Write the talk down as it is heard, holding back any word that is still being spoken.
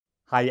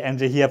Hi,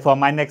 Angie here for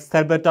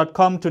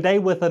mynexttablet.com. Today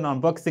with an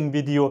unboxing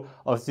video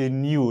of the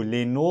new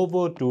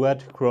Lenovo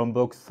Duet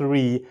Chromebook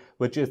 3,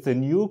 which is the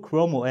new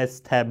Chrome OS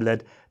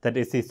tablet that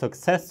is the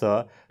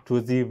successor to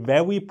the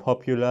very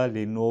popular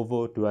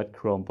Lenovo Duet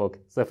Chromebook,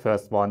 the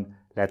first one.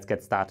 Let's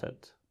get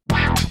started.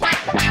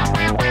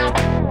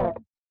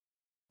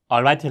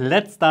 Alright,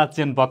 let's start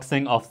the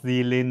unboxing of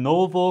the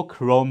Lenovo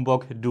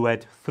Chromebook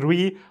Duet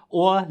 3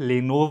 or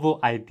Lenovo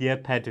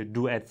IdeaPad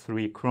Duet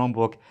 3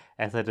 Chromebook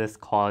as it is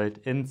called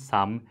in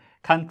some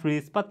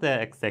countries, but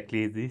they're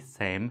exactly the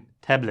same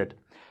tablet.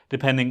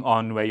 Depending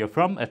on where you're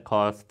from, it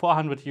costs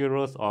 400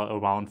 euros or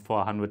around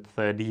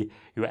 430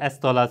 US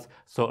dollars,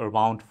 so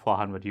around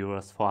 400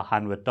 euros for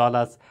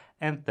 $100,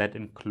 and that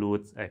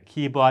includes a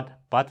keyboard,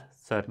 but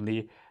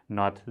certainly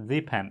not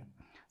the pen.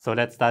 So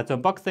let's start the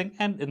unboxing,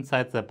 and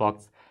inside the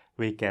box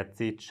we get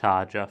the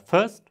charger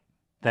first.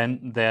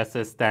 Then there's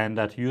a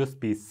standard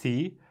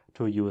USB-C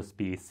to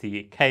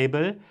USB-C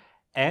cable,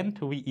 and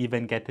we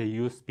even get a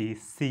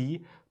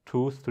USB-C to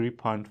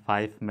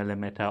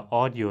 3.5mm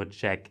audio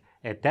jack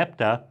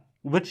adapter,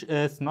 which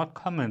is not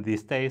common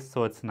these days,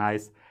 so it's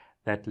nice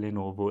that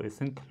Lenovo is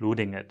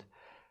including it.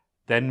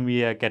 Then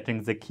we are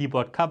getting the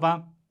keyboard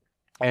cover,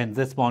 and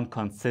this one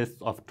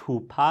consists of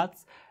two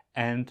parts.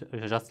 And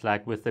just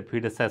like with the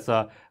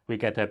predecessor, we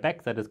get a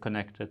back that is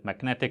connected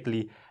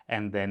magnetically,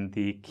 and then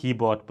the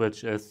keyboard,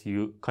 which is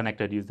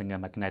connected using a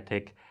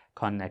magnetic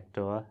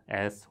connector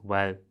as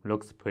well.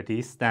 Looks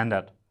pretty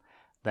standard.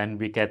 Then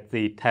we get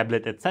the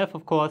tablet itself,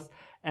 of course,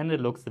 and it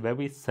looks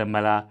very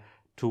similar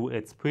to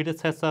its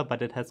predecessor,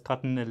 but it has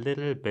gotten a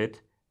little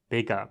bit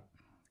bigger.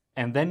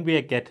 And then we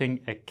are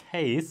getting a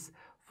case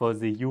for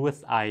the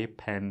USI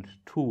Pen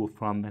 2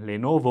 from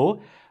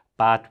Lenovo.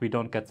 But we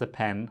don't get the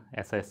pen.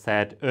 As I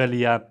said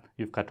earlier,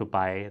 you've got to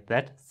buy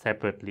that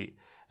separately.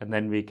 And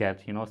then we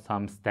get,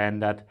 some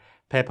standard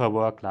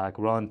paperwork like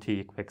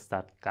warranty, quick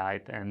start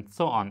guide, and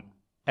so on.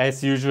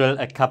 As usual,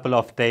 a couple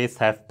of days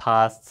have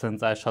passed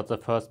since I shot the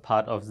first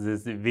part of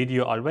this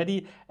video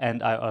already,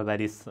 and I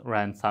already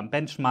ran some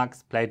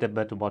benchmarks, played a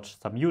bit,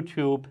 watched some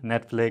YouTube,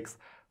 Netflix,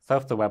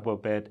 surfed the web a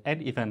bit,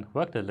 and even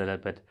worked a little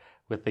bit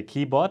with the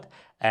keyboard.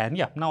 And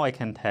yeah, now I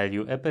can tell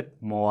you a bit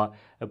more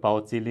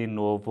about the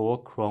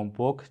Lenovo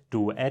Chromebook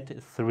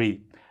Duet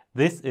 3.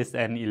 This is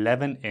an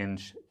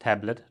 11-inch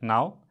tablet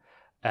now.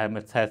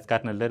 It has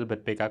gotten a little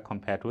bit bigger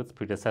compared to its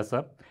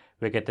predecessor.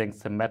 We're getting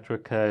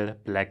symmetrical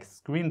black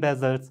screen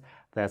bezels.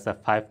 There's a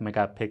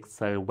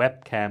 5-megapixel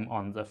webcam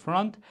on the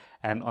front,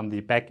 and on the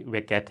back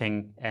we're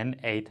getting an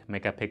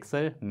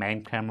 8-megapixel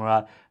main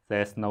camera.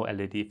 There's no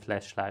LED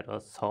flashlight or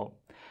so.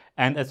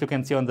 And as you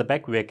can see on the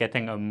back, we're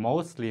getting a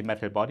mostly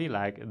metal body,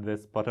 like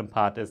this bottom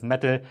part is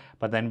metal,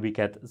 but then we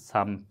get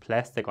some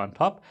plastic on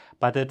top,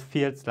 but it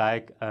feels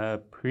like a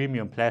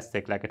premium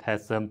plastic, like it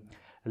has a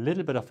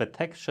little bit of a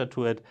texture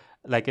to it,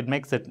 like it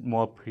makes it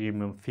more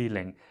premium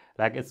feeling.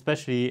 Like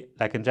especially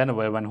like in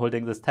general, when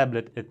holding this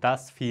tablet, it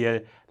does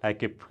feel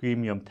like a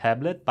premium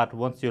tablet, but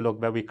once you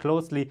look very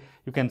closely,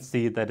 you can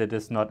see that it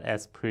is not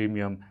as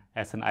premium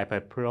as an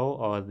iPad Pro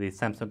or the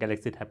Samsung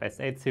Galaxy Tab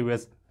S8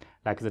 series.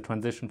 Like the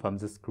transition from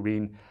the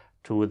screen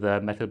to the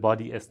metal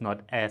body is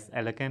not as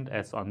elegant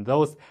as on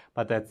those,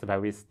 but that's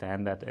very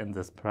standard in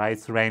this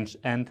price range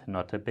and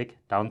not a big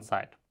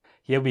downside.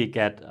 Here we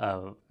get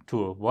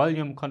two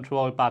volume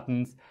control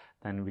buttons,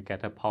 then we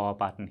get a power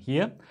button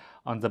here.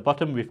 On the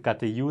bottom we've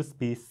got a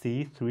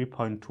USB-C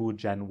 3.2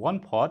 Gen 1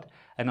 port,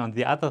 and on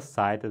the other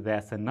side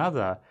there's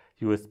another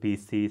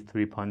USB-C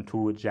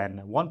 3.2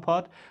 Gen 1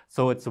 port.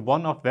 So it's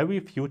one of very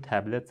few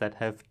tablets that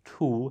have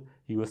two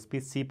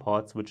USB-C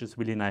ports, which is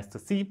really nice to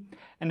see.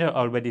 And I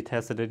already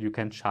tested it. You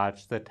can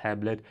charge the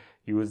tablet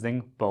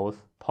using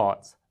both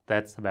ports.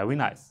 That's very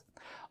nice.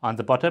 On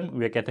the bottom,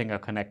 we're getting a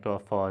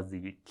connector for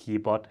the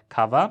keyboard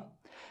cover.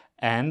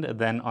 And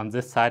then on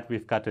this side,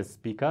 we've got a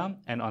speaker.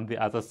 And on the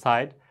other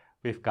side,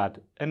 we've got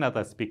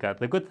another speaker.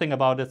 The good thing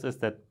about this is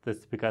that the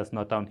speaker is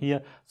not down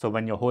here. So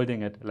when you're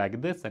holding it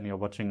like this and you're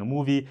watching a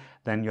movie,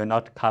 then you're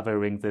not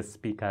covering the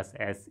speakers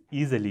as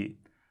easily.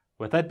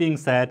 With that being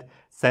said,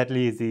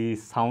 sadly, the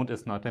sound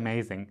is not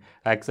amazing.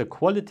 Like the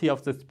quality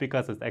of the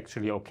speakers is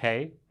actually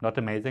okay. Not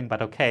amazing,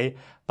 but okay.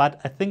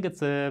 But I think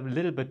it's a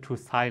little bit too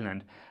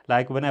silent.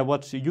 Like when I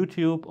watch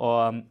YouTube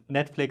or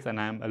Netflix and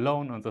I'm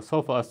alone on the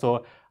sofa or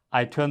so,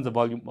 I turn the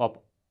volume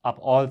up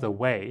all the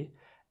way.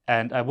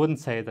 And I wouldn't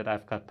say that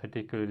I've got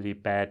particularly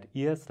bad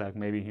ears, like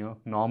maybe,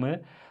 normal.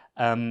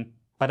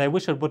 But I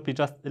wish it would be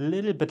just a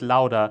little bit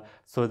louder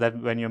so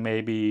that when you're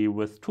maybe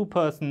with two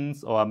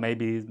persons or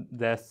maybe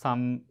there's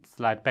some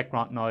slight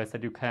background noise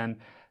that you can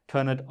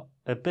turn it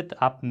a bit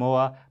up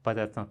more, but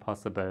that's not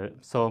possible.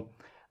 So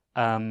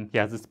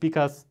yeah, the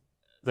speakers,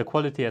 the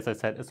quality, as I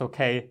said, is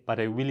okay,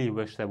 but I really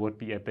wish they would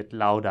be a bit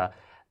louder.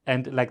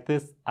 And like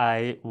this,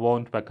 I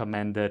won't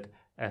recommend it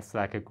as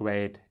like a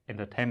great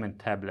entertainment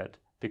tablet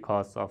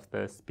because of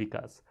the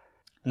speakers.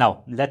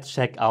 Now, let's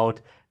check out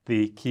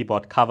the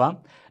keyboard cover.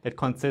 It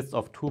consists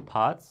of two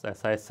parts.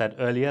 As I said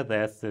earlier,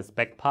 there's this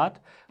back part,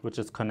 which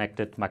is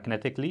connected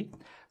magnetically.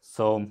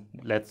 So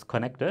let's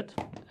connect it,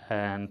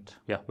 and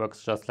yeah,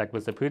 works just like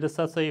with the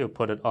predecessor. You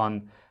put it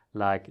on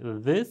like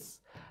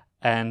this,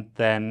 and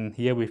then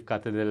here we've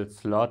got a little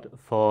slot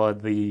for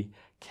the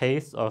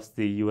case of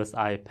the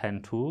USI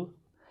Pen 2,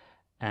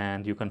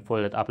 and you can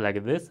fold it up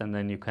like this, and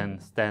then you can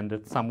stand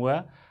it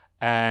somewhere.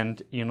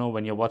 And you know,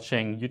 when you're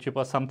watching YouTube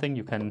or something,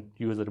 you can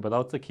use it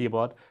without the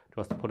keyboard.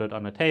 Just put it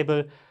on a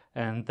table,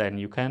 and then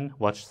you can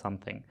watch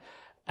something.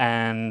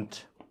 And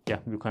yeah,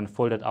 you can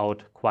fold it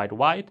out quite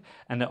wide.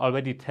 And I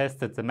already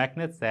tested the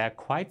magnets. They are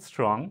quite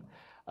strong.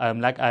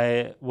 Like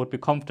I would be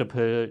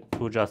comfortable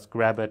to just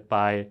grab it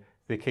by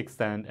the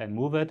kickstand and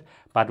move it.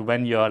 But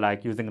when you're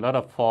like using a lot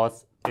of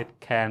force, it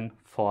can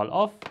fall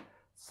off.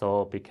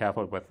 So be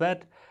careful with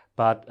that.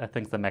 But I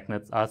think the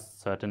magnets are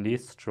certainly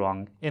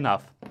strong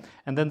enough.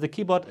 And then the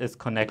keyboard is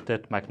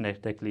connected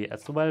magnetically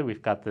as well.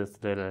 We've got this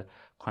little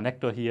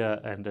connector here,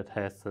 and it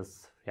has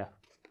this, yeah,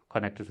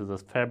 connected to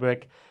this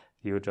fabric.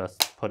 You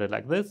just put it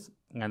like this,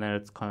 and then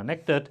it's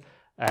connected,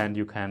 and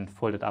you can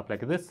fold it up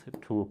like this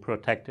to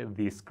protect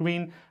the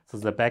screen. So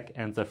the back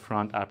and the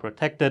front are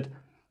protected.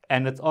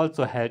 And it's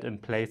also held in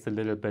place a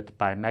little bit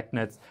by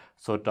magnets,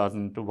 so it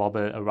doesn't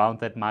wobble around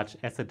that much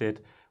as it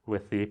did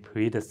with the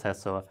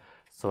predecessor.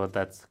 So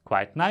that's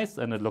quite nice,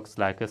 and it looks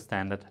like a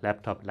standard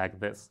laptop like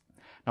this.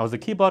 Now the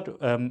keyboard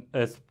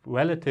is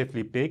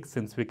relatively big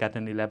since we got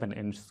an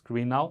 11-inch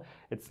screen now.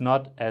 It's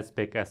not as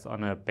big as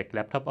on a big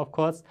laptop, of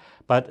course,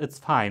 but it's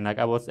fine. Like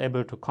I was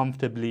able to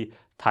comfortably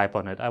type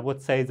on it. I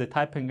would say the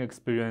typing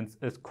experience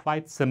is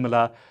quite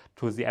similar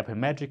to the Apple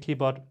Magic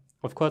Keyboard.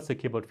 Of course, the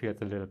keyboard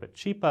feels a little bit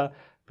cheaper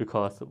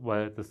because,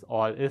 well, this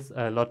all is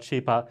a lot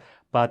cheaper.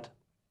 But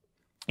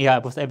yeah, I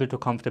was able to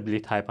comfortably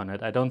type on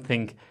it. I don't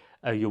think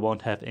you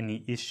won't have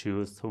any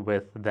issues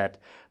with that.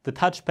 The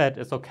touchpad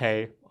is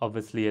okay.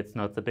 Obviously, it's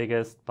not the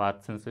biggest,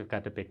 but since we've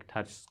got a big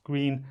touch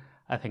screen,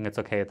 I think it's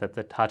okay that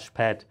the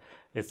touchpad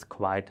is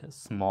quite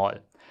small.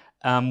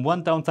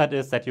 One downside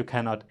is that you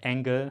cannot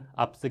angle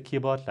up the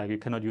keyboard, like you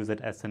cannot use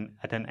it at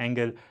an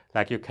angle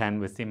like you can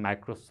with the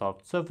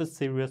Microsoft Surface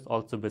series,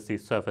 also with the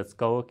Surface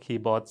Go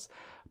keyboards,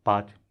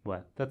 but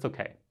well, that's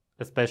okay,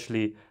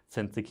 especially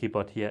since the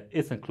keyboard here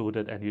is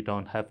included and you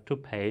don't have to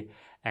pay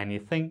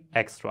anything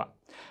extra.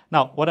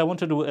 Now, what I want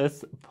to do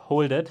is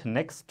hold it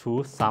next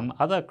to some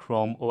other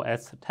Chrome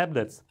OS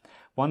tablets.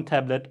 One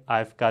tablet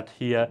I've got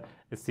here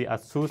is the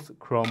Asus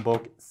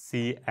Chromebook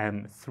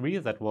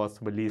CM3 that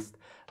was released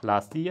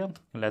last year.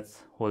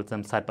 Let's hold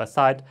them side by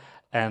side,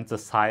 and the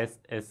size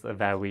is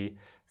very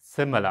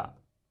similar,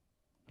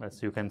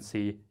 as you can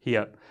see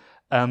here.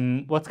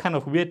 What's kind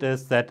of weird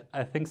is that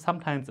I think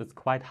sometimes it's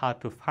quite hard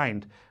to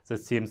find the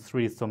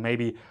CM3, so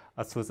maybe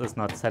Asus is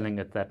not selling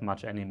it that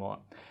much anymore.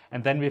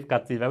 And then we've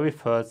got the very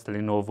first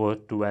Lenovo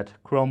Duet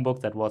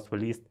Chromebook that was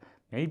released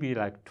maybe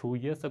like 2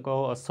 years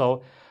ago or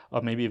so,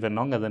 or maybe even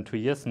longer than 2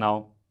 years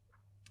now.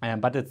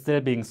 But it's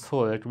still being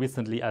sold.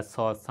 Recently I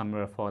saw it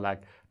somewhere for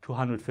like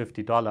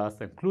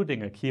 $250,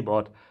 including a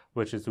keyboard,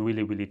 which is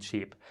really, really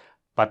cheap.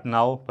 But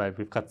now, well,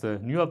 we've got the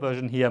newer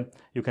version here.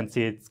 You can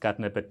see it's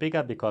gotten a bit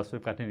bigger because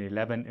we've got an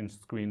 11-inch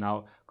screen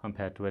now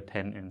compared to a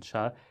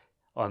 10-incher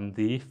on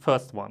the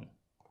first one.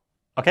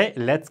 Okay,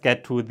 let's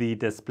get to the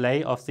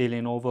display of the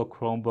Lenovo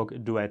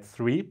Chromebook Duet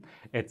 3.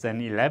 It's an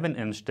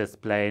 11-inch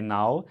display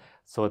now,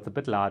 so it's a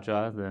bit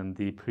larger than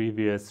the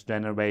previous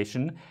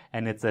generation,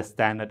 and it's a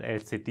standard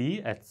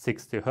LCD at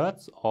 60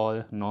 Hz,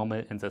 all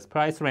normal in this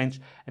price range,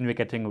 and we're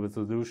getting a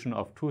resolution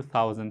of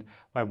 2000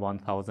 by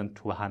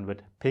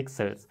 1200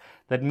 pixels.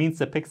 That means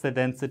the pixel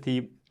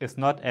density is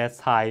not as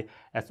high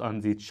as on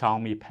the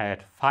Xiaomi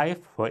Pad 5,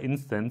 for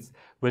instance,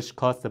 which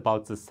costs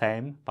about the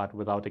same but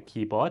without a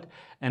keyboard,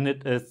 and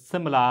it is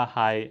similar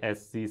high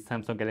as the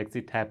Samsung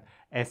Galaxy Tab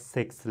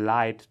S6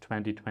 Lite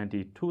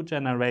 2022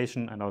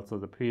 generation and also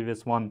the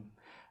previous one,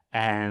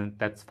 and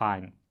that's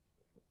fine.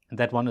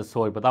 That one is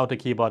sold without a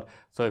keyboard,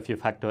 so if you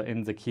factor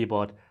in the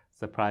keyboard,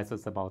 the price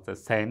is about the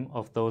same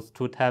of those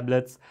two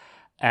tablets,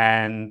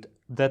 and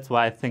that's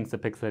why I think the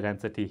pixel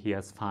density here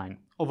is fine.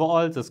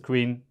 Overall, the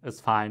screen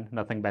is fine,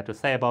 nothing bad to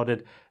say about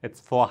it.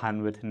 It's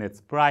 400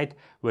 nits bright,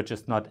 which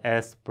is not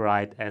as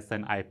bright as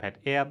an iPad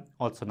Air,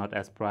 also not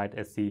as bright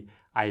as the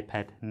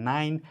iPad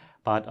 9,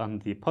 but on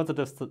the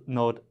positive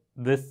note,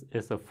 this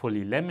is a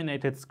fully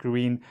laminated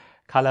screen.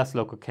 Colors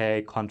look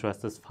okay,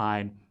 contrast is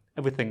fine,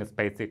 everything is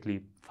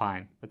basically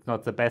fine. It's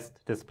not the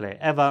best display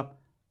ever,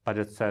 but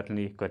it's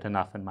certainly good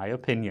enough in my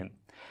opinion.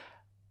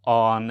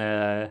 On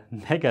a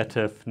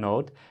negative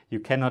note,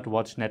 you cannot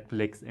watch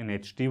Netflix in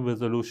HD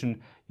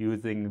resolution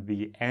using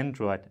the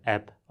Android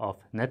app of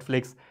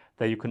Netflix.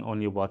 There you can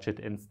only watch it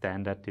in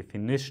standard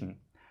definition.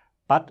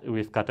 But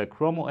we've got a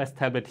Chrome OS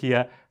tablet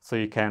here, so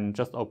you can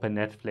just open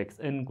Netflix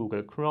in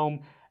Google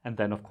Chrome, and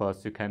then of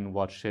course you can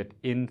watch it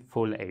in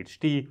full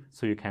HD,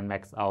 so you can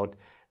max out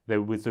the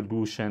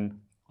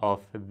resolution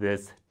of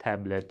this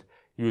tablet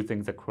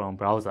using the Chrome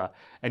browser.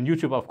 And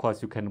YouTube, of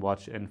course, you can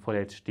watch in full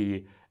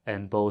HD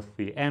in both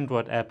the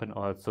Android app and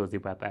also the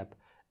web app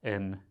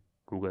in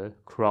Google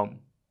Chrome.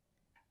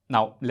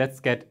 Now let's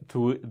get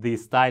to the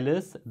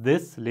stylus.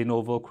 This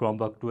Lenovo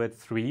Chromebook Duet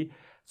 3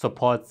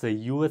 supports the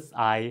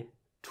USI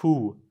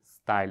 2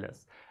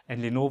 stylus.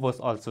 And Lenovo is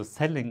also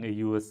selling a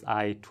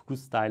USI 2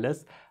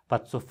 stylus,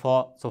 but so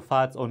far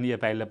it's only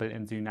available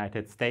in the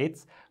United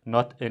States,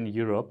 not in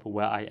Europe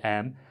where I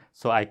am,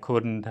 so I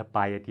couldn't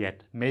buy it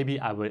yet. Maybe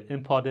I will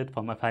import it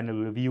for my final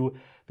review,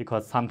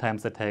 because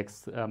sometimes it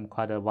takes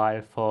quite a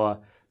while for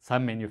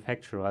some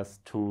manufacturers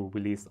to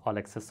release all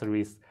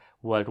accessories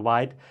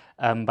worldwide,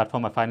 but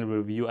for my final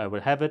review I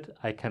will have it.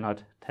 I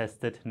cannot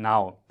test it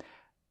now.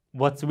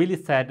 What's really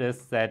sad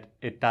is that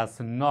it does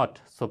not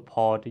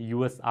support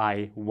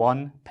USI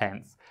 1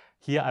 pens.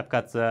 Here I've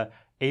got the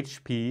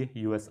HP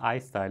USI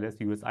stylus,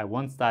 USI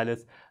 1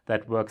 stylus,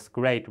 that works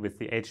great with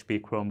the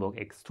HP Chromebook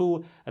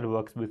X2. It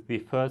works with the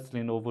first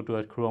Lenovo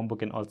Duet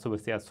Chromebook and also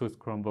with the Asus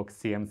Chromebook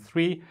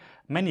CM3.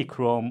 Many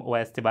Chrome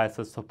OS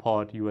devices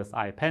support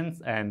USI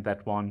pens, and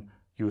that one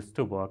used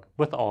to work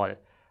with all.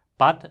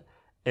 But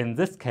in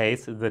this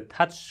case, the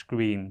touch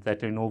screen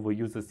that Lenovo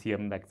uses here,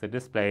 like the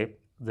display,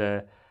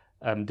 the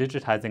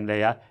digitizing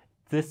layer,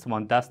 this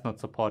one does not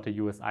support a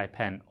USI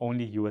pen,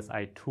 only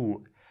USI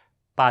 2.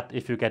 But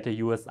if you get a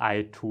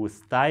USI 2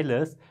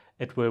 stylus,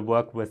 it will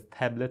work with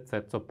tablets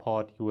that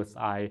support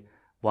USI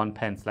 1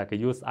 pens, like a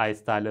USI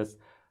stylus.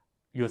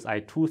 USI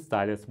 2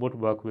 stylus would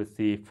work with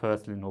the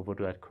first Lenovo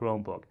Duet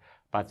Chromebook.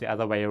 But the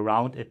other way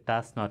around, it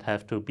does not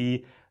have to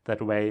be that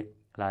way,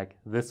 like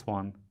this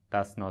one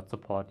does not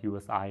support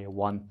USI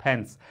 1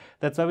 pens.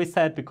 That's very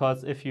sad,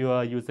 because if you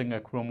are using a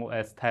Chrome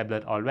OS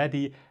tablet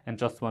already and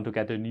just want to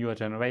get a newer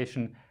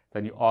generation,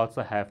 then you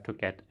also have to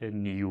get a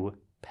new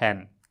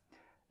pen.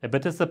 A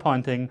bit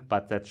disappointing,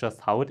 but that's just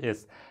how it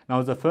is.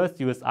 Now, the first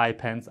USI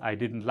pens I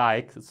didn't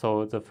like,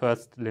 so the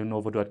first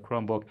Lenovo Duet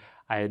Chromebook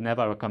I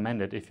never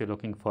recommend it if you're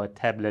looking for a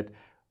tablet,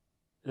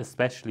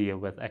 especially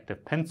with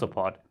active pen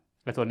support.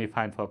 It's only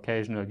fine for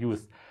occasional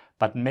use.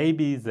 But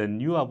maybe the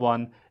newer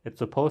one, it's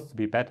supposed to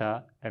be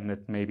better, and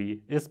it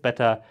maybe is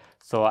better.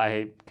 So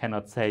I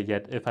cannot say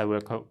yet if I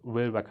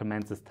will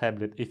recommend this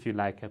tablet. If you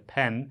like a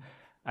pen,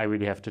 I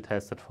really have to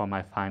test it for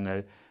my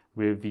final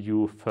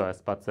review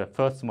first. But the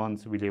first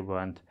ones really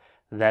weren't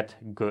that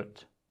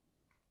good.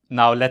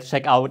 Now let's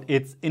check out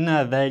its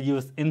inner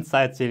values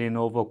inside the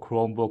Lenovo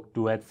Chromebook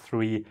Duet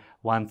 3.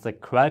 Once the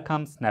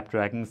Qualcomm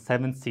Snapdragon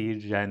 7C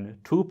Gen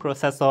 2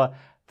 processor,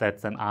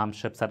 that's an ARM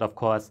chipset of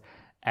course,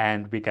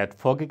 and we get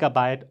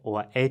 4GB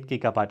or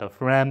 8GB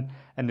of RAM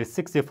and a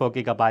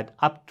 64GB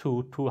up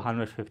to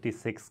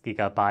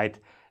 256GB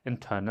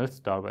internal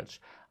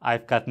storage.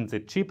 I've gotten the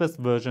cheapest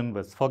version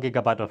with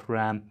 4GB of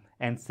RAM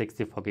and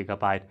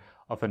 64GB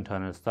of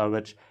internal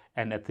storage,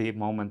 and at the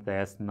moment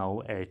there's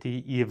no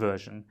LTE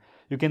version.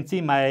 You can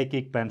see my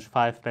Geekbench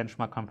 5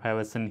 benchmark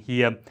comparison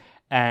here,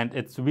 and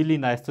it's really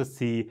nice to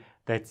see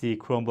that the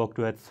Chromebook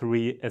Duet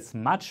 3 is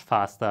much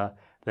faster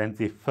than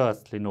the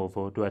first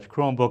Lenovo Duet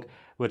Chromebook,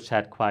 which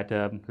had quite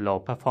a low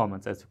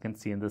performance, as you can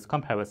see in this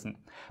comparison.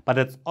 But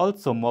it's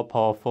also more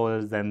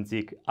powerful than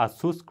the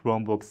Asus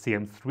Chromebook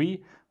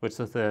CM3, which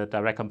is a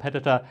direct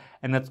competitor,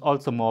 and it's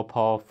also more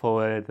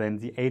powerful than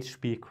the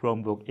HP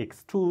Chromebook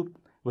X2,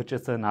 which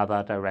is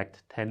another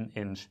direct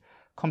 10-inch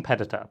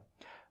competitor.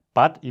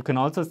 But you can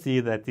also see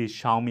that the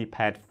Xiaomi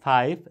Pad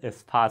 5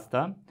 is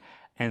faster,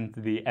 and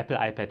the Apple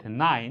iPad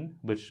 9,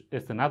 which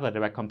is another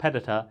direct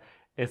competitor,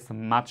 is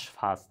much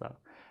faster.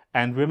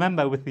 And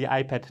remember with the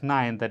iPad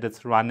 9 that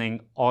it's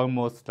running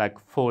almost like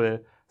full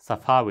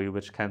Safari,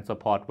 which can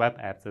support web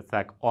apps. It's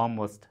like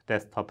almost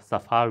desktop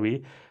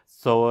Safari.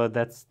 So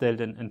that's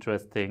still an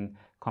interesting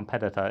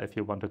competitor if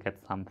you want to get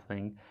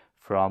something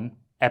from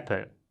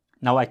Apple.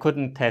 Now I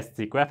couldn't test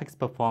the graphics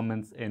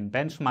performance in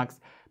benchmarks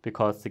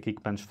because the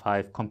Geekbench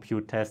 5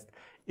 compute test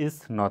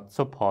is not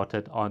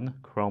supported on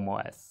Chrome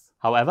OS.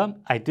 However,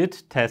 I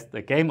did test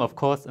a game of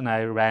course, and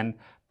I ran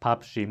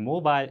PUBG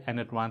Mobile, and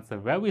it runs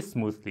very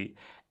smoothly.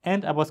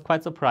 And I was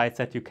quite surprised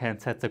that you can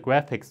set the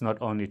graphics not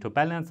only to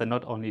balance and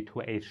not only to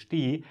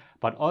HD,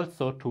 but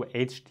also to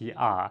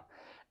HDR.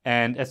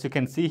 And as you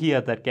can see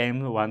here, that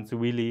game runs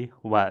really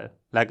well.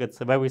 Like, it's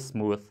very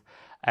smooth.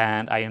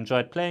 And I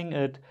enjoyed playing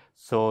it,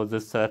 so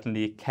this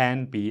certainly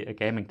can be a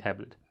gaming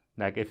tablet.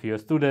 Like, if you're a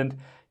student,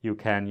 you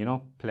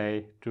can,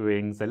 play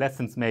during the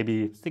lessons,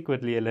 maybe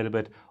secretly a little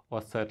bit,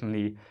 or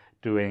certainly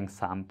during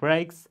some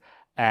breaks.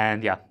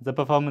 And yeah, the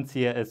performance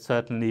here is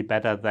certainly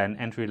better than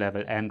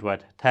entry-level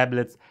Android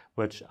tablets,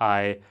 which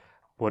I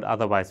would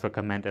otherwise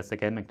recommend as a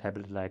gaming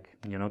tablet, like,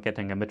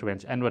 getting a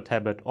mid-range Android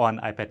tablet or an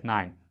iPad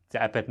 9. The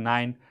iPad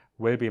 9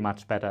 will be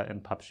much better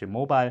in PUBG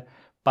Mobile.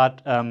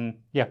 But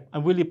yeah,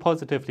 I'm really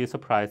positively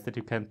surprised that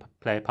you can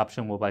play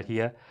PUBG Mobile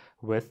here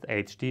with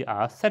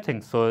HDR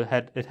settings, so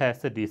it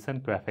has a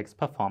decent graphics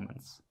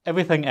performance.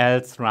 Everything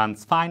else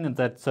runs fine, and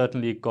that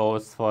certainly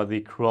goes for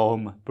the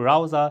Chrome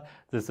browser.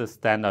 This is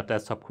standard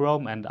desktop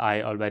Chrome, and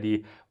I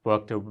already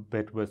worked a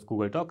bit with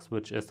Google Docs,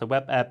 which is a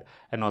web app,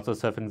 and also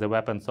surfing the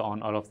web and so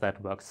on. All of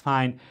that works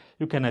fine.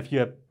 You can have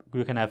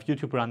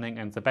YouTube running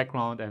in the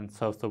background and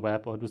surf the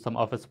web or do some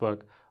office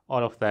work.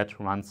 All of that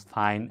runs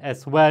fine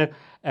as well,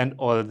 and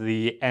all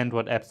the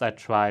Android apps I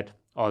tried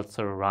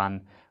also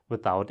run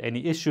without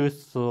any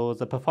issues. So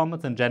the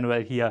performance in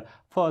general here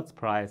for its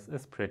price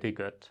is pretty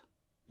good.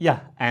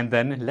 Yeah, and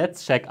then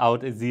let's check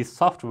out the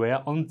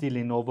software. On the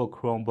Lenovo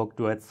Chromebook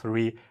Duet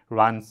 3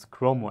 runs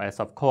Chrome OS,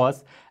 of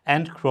course,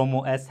 and Chrome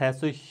OS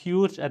has a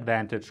huge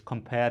advantage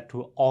compared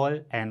to all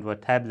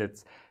Android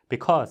tablets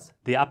because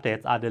the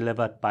updates are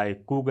delivered by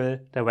Google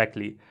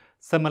directly.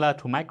 Similar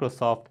to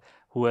Microsoft,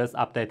 who is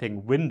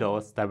updating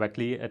Windows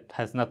directly, it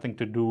has nothing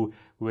to do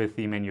with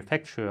the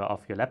manufacturer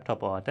of your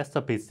laptop or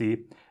desktop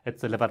PC.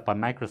 It's delivered by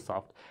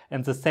Microsoft.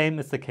 And the same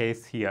is the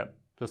case here.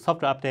 The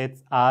software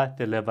updates are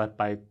delivered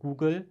by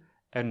Google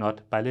and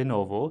not by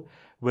Lenovo,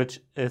 which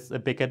is a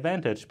big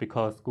advantage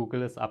because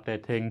Google is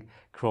updating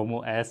Chrome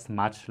OS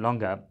much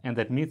longer. And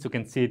that means you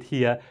can see it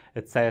here.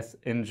 It says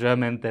in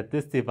German that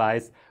this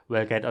device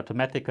will get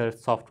automatic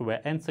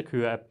software and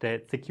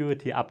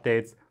security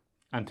updates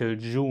until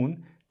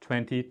June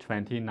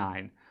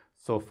 2029.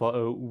 So for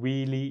a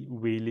really,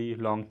 really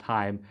long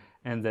time,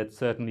 and that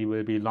certainly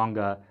will be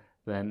longer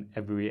than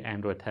every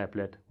Android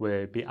tablet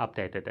will be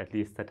updated. At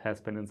least that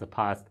has been in the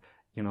past,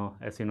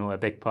 as you know, a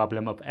big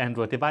problem of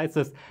Android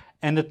devices.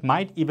 And it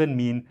might even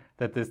mean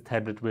that this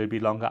tablet will be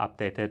longer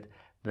updated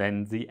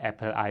than the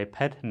Apple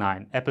iPad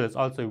 9. Apple is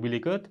also really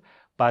good,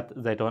 but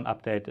they don't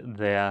update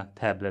their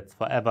tablets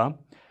forever.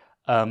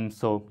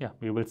 So yeah,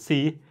 we will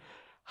see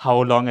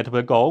how long it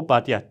will go.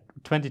 But yeah,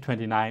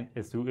 2029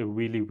 is a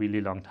really,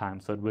 really long time.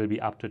 So it will be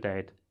up to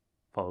date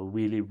for a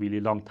really, really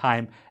long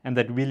time. And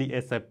that really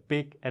is a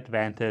big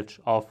advantage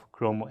of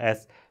Chrome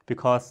OS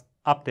because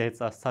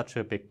updates are such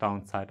a big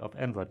downside of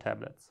Android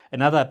tablets.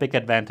 Another big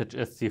advantage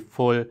is the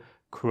full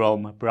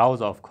Chrome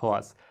browser, of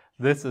course.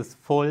 This is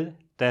full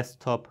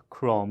desktop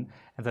Chrome,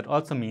 and that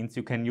also means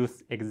you can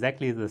use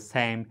exactly the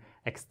same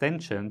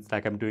extensions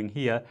like I'm doing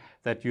here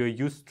that you're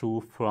used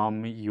to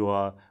from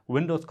your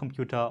Windows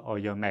computer or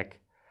your Mac.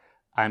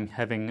 I'm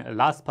having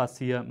LastPass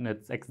here, and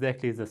it's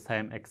exactly the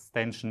same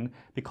extension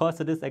because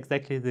it is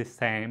exactly the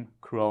same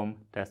Chrome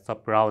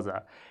desktop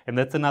browser. And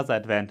that's another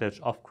advantage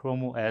of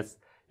Chrome OS.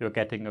 You're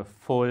getting a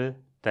full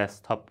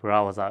desktop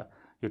browser.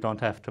 You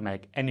don't have to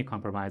make any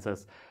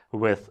compromises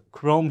with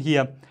Chrome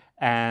here.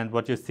 And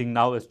what you're seeing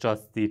now is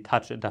just the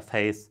touch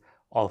interface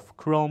of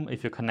Chrome.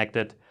 If you connect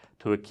it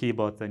to a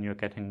keyboard, then you're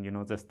getting,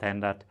 the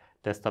standard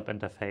desktop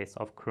interface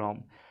of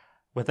Chrome.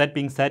 With that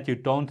being said, you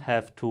don't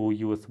have to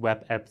use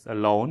web apps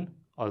alone,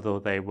 although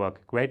they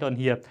work great on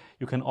here.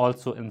 You can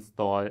also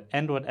install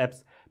Android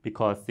apps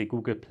because the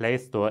Google Play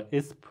Store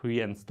is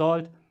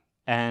pre-installed,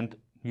 and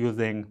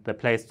using the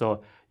Play Store,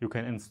 you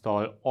can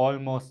install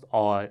almost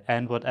all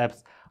Android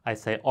apps. I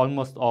say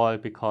almost all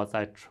because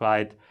I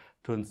tried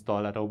to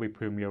install Adobe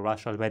Premiere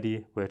Rush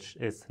already, which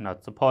is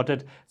not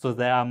supported. So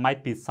there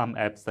might be some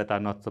apps that are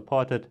not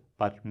supported,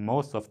 but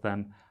most of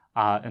them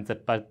are. And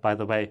that, by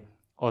the way,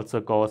 also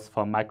goes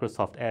for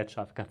Microsoft Edge.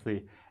 I've got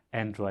the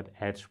Android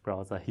Edge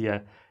browser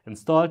here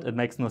installed. It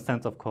makes no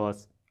sense, of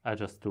course. I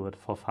just do it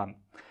for fun.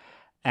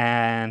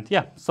 And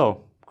yeah,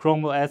 so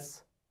Chrome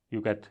OS,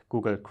 you get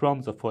Google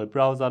Chrome, the full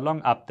browser,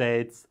 long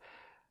updates,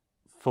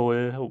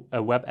 full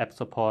web app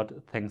support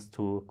thanks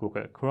to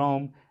Google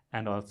Chrome,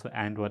 and also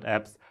Android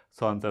apps.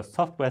 So on the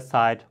software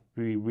side,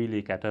 we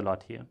really get a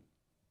lot here.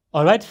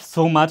 Alright,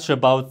 so much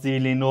about the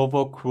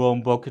Lenovo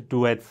Chromebook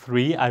Duet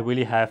 3. I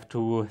really have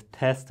to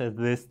test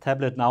this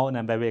tablet now, and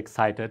I'm very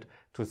excited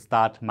to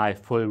start my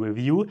full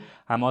review.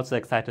 I'm also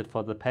excited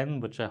for the pen,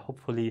 which I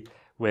hopefully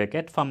will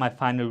get for my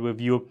final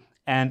review.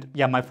 And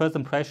yeah, my first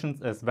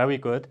impressions is very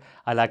good.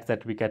 I like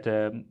that we get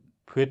a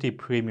pretty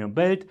premium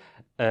build.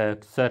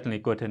 Certainly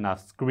good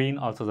enough screen.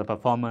 Also the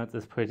performance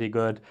is pretty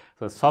good.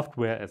 The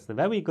software is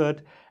very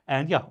good.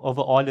 And yeah,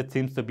 overall it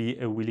seems to be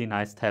a really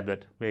nice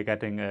tablet. We're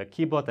getting a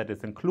keyboard that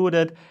is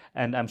included,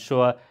 and I'm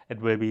sure it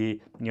will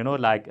be,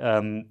 like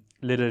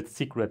little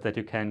secret that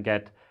you can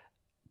get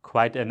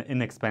quite an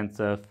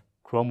inexpensive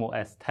Chrome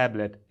OS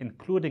tablet,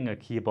 including a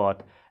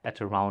keyboard, at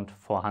around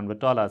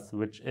 $400,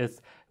 which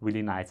is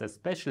really nice,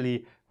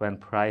 especially when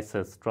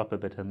prices drop a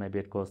bit and maybe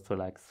it goes to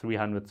like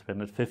 $300,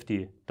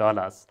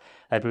 $350.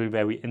 That will be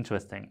very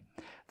interesting.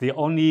 The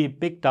only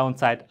big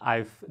downside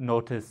I've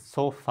noticed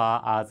so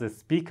far are the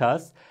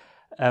speakers.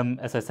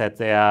 As I said,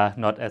 they are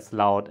not as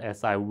loud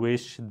as I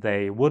wish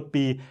they would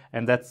be,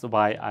 and that's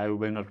why I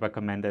will not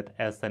recommend it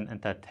as an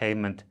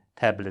entertainment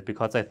tablet,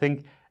 because I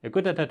think a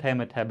good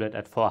entertainment tablet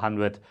at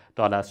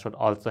 $400 should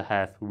also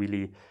have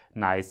really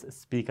nice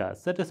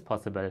speakers. That is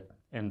possible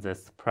in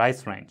this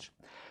price range.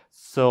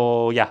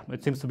 So yeah,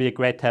 it seems to be a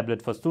great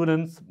tablet for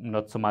students,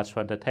 not so much for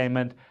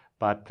entertainment,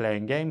 but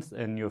playing games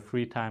in your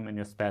free time, in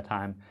your spare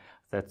time,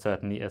 that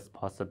certainly is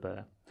possible.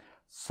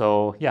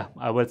 So yeah,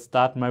 I will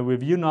start my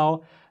review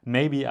now.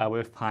 Maybe I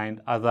will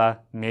find other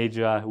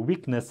major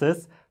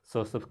weaknesses,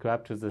 so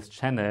subscribe to this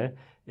channel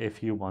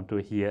if you want to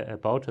hear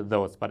about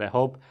those. But I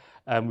hope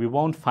we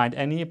won't find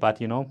any, but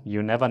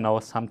you never know.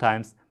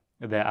 Sometimes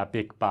there are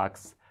big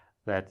bugs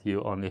that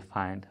you only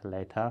find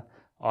later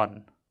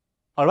on.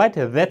 Alright,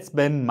 that's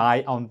been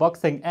my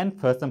unboxing and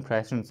first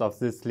impressions of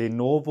this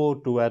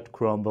Lenovo Duet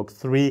Chromebook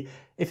 3.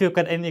 If you've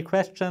got any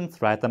questions,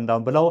 write them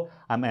down below.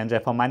 I'm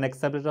NJ from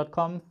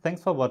mynexttablet.com.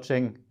 Thanks for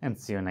watching and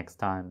see you next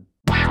time.